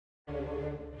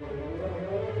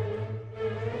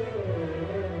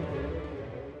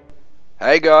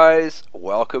Hey guys,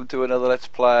 welcome to another Let's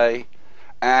Play.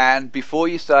 And before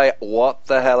you say, what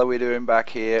the hell are we doing back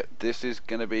here? This is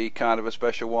going to be kind of a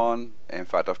special one. In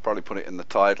fact, I've probably put it in the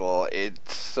title.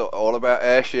 It's all about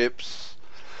airships.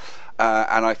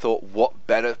 And I thought, what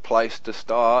better place to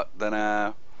start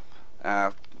than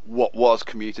what was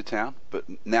Commuter Town, but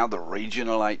now the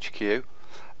regional HQ,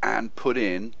 and put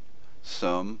in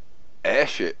some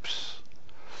airships.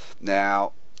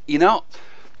 Now, you know,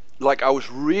 like I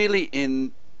was really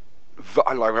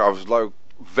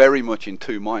very much in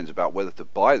two minds about whether to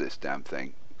buy this damn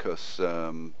thing, because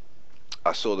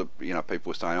I saw that, you know, people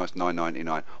were saying, oh, it's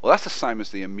 $9.99. Well, that's the same as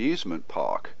the amusement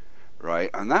park, right?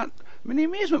 And that, I mean, the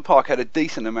amusement park had a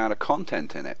decent amount of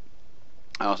content in it.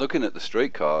 And I was looking at the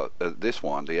streetcar, this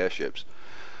one, the airships,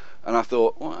 and I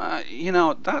thought, well, you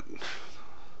know, that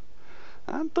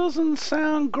doesn't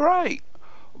sound great.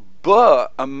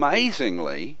 But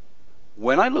amazingly,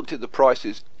 when I looked at the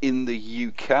prices in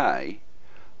the UK,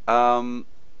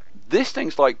 this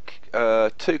thing's like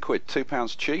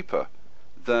 £2 cheaper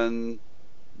than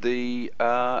the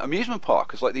amusement park.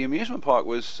 Because like the amusement park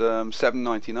was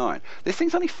 $7.99. This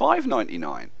thing's only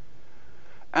 $5.99.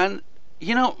 And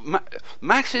you know,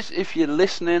 Maxis, if you're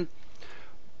listening,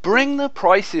 bring the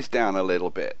prices down a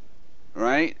little bit,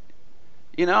 right?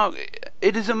 You know,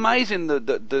 it is amazing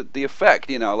the effect.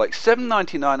 You know, like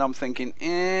 $7.99, I'm thinking,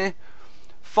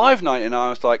 $5.99, I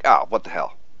was like, ah, what the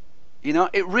hell? You know,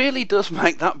 it really does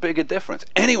make that big a difference.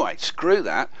 Anyway, screw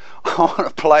that. I want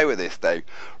to play with this thing.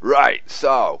 Right,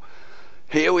 so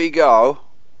here we go.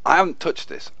 I haven't touched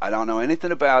this. I don't know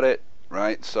anything about it.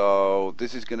 Right, so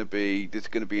this is going to be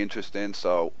interesting.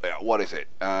 So what is it?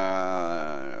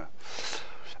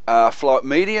 Float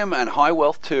medium and high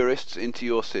wealth tourists into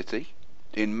your city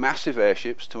in massive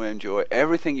airships to enjoy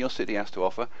everything your city has to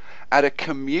offer at a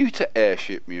commuter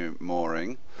airship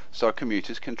mooring, so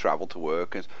commuters can travel to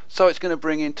work. And so it's going to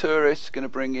bring in tourists, going to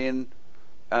bring in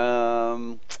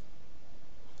hey,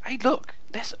 look,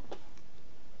 there's,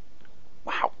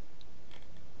 wow,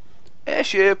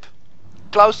 airship,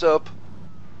 close up.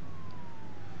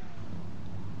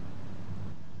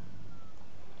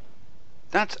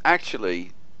 That's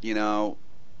actually, you know,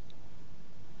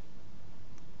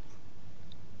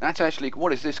 that's actually,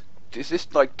 what is this? Is this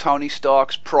like Tony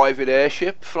Stark's private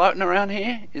airship floating around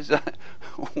here? Is that,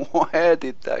 where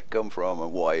did that come from,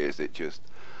 and why is it just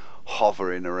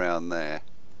hovering around there?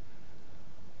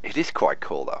 It is quite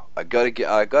cool though. I gotta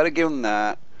give them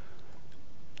that.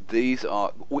 These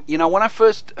are, you know, when I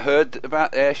first heard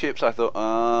about airships, I thought,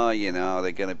 oh, you know,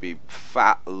 they're gonna be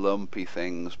fat, lumpy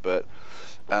things, but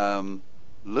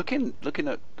looking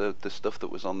at the stuff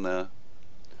that was on the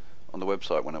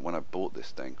website when I bought this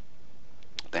thing,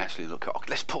 they actually look at, oh,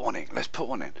 let's put one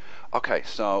in. Okay,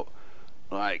 so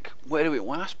like, where do we,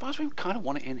 well, I suppose we kind of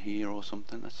want it in here or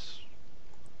something. Let's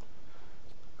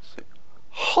see.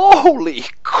 Holy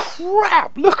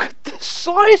crap, look at the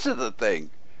size of the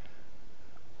thing.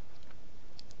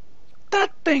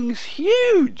 That thing's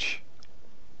huge.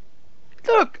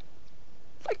 Look,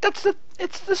 like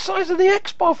it's the size of the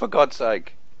Expo, for God's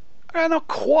sake. Not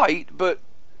quite, but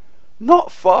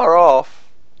not far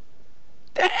off.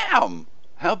 Damn,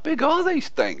 how big are these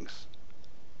things?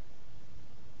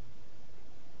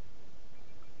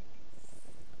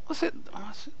 What's it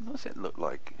look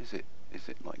like? Is it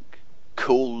like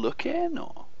cool looking,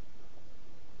 or?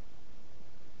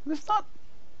 It's not.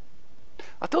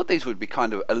 I thought these would be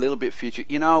kind of a little bit future.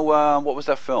 You know, what was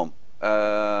that film?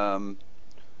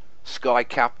 Skye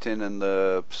Captain and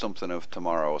the something of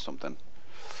Tomorrow or something.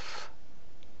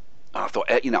 And I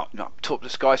thought, you know, top the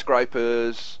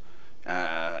skyscrapers,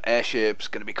 airships,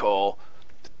 gonna be cool.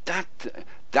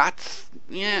 That's,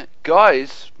 yeah,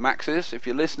 guys, Maxis, if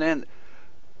you're listening,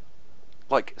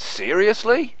 like,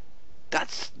 seriously,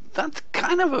 that's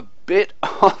kind of a bit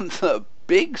on the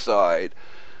big side.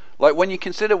 Like, when you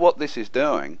consider what this is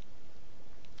doing,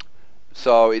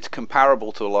 so it's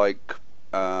comparable to like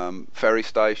ferry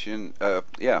station,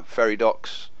 ferry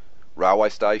docks, railway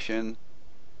station.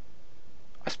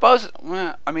 I suppose,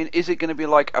 well, I mean, is it going to be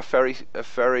like a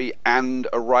ferry and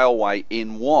a railway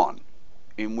in one?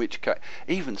 In which case,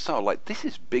 even so, like, this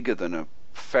is bigger than a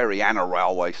ferry and a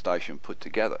railway station put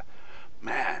together.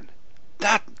 Man,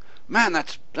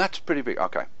 that's pretty big.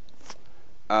 Okay.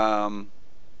 I'm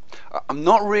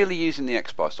not really using the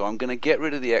Expo, so I'm going to get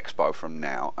rid of the Expo for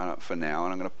now, and I'm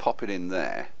going to pop it in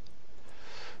there.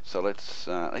 So let's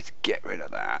get rid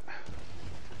of that.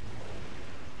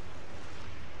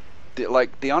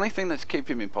 The only thing that's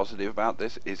keeping me positive about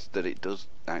this is that it does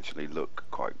actually look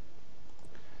quite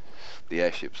the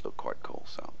airships look quite cool.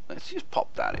 So let's just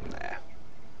pop that in there.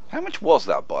 How much was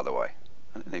that, by the way?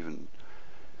 I didn't even.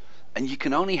 And you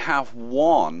can only have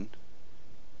one.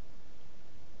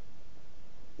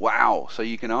 Wow, so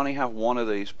you can only have one of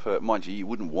these per. Mind you, you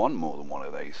wouldn't want more than one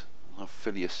of these. I'll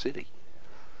fill your city.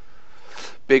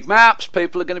 Big maps,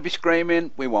 people are going to be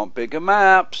screaming, we want bigger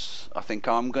maps. I think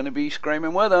I'm going to be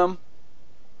screaming with them.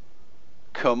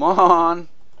 Come on.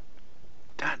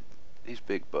 Dad, he's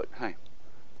big, but hey.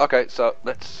 Okay, so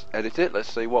let's edit it.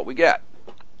 Let's see what we get.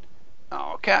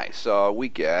 Okay, so we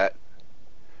get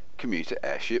commuter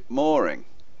airship mooring.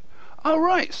 Oh,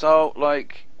 right, so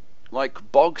like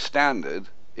bog standard,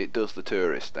 it does the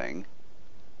tourist thing.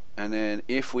 And then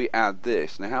if we add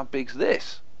this, now how big's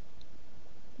this?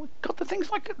 We got the thing's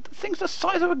the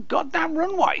size of a goddamn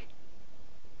runway.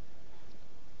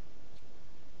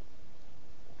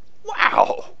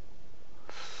 Wow.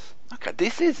 Okay,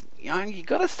 this is, you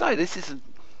gotta say, this is.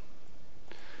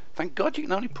 Thank God you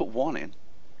can only put one in.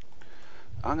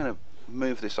 I'm gonna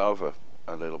move this over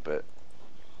a little bit.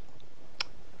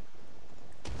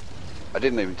 I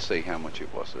didn't even see how much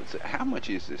it was. How much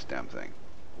is this damn thing?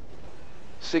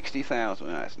 60,000.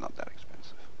 No, it's not that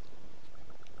expensive.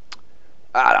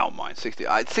 I don't mind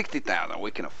 60,000.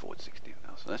 We can afford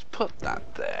 60,000. Let's put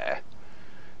that there,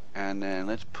 and then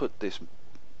let's put this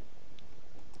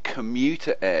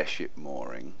commuter airship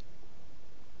mooring.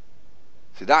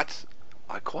 See,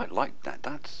 I quite like that.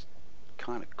 That's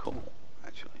kind of cool,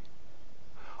 actually.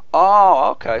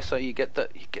 Oh, okay. So you get the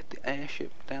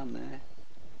airship down there.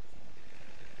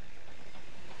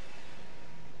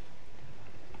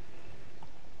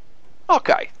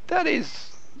 Okay, that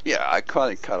is, yeah, I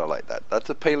kind of like that. That's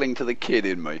appealing to the kid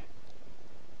in me.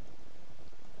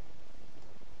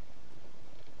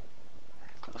 How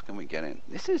close can we get in?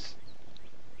 This is,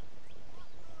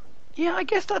 yeah, I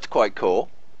guess that's quite cool.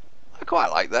 I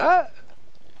quite like that.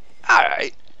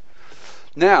 Alright.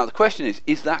 Now, the question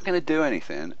is that going to do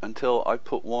anything until I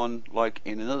put one, like,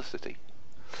 in another city?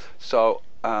 So,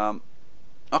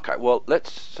 okay, well,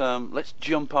 let's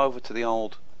jump over to the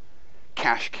old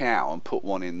cash cow and put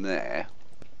one in there.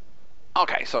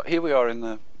 Okay, so here we are in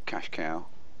the cash cow,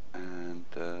 and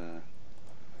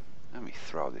let me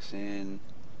throw this in.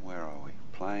 Where are we?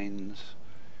 Planes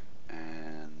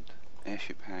and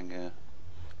airship hangar.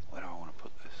 Where do I want to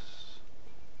put this?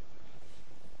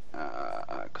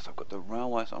 Because I've got the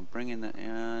railways. I'm bringing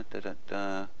the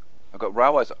I've got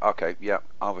railways. Okay, yeah,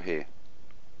 over here.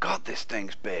 God, this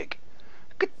thing's big.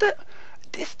 Look at that.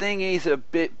 This thing is a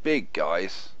bit big,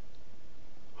 guys.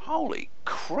 Holy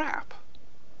crap.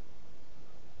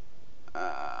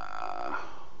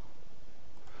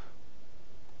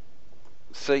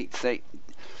 See,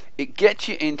 it gets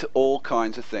you into all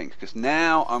kinds of things, because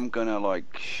now I'm gonna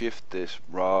like shift this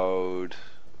road.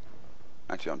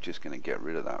 Actually, I'm just gonna get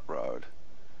rid of that road,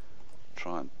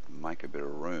 try and make a bit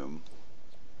of room.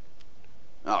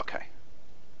 Okay,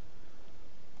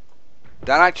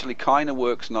 that actually kind of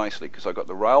works nicely, because I got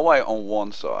the railway on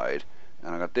one side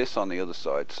and I got this on the other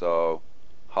side, so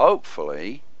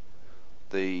hopefully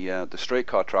the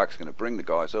streetcar track's going to bring the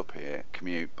guys up here,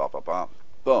 commute, blah blah blah,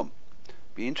 boom.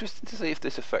 Be interesting to see if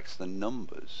this affects the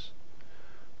numbers.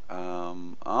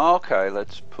 Okay,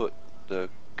 let's put the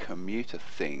commuter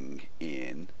thing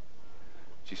in,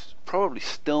 which is probably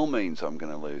still means I'm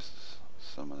going to lose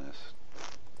some of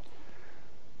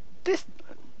this.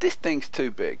 This thing's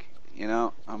too big, you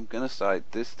know. I'm going to say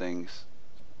this thing's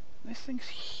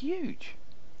huge,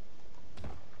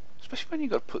 especially when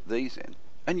you've got to put these in,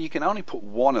 and you can only put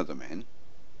one of them in.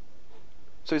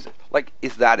 So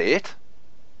is that it?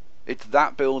 It's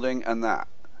that building and that.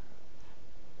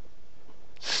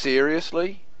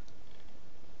 Seriously?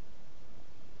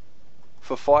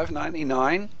 For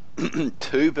 $5.99,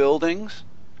 2 buildings?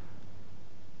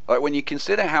 Like, when you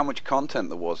consider how much content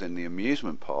there was in the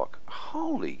amusement park,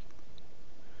 holy.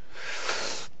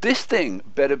 This thing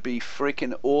better be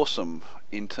freaking awesome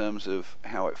in terms of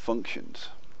how it functions.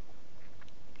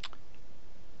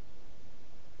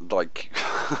 Like,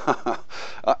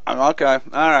 okay,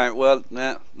 alright, well,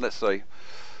 nah, let's see.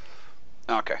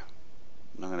 Okay,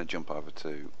 I'm going to jump over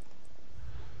to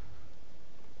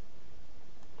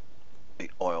the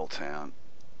oil town.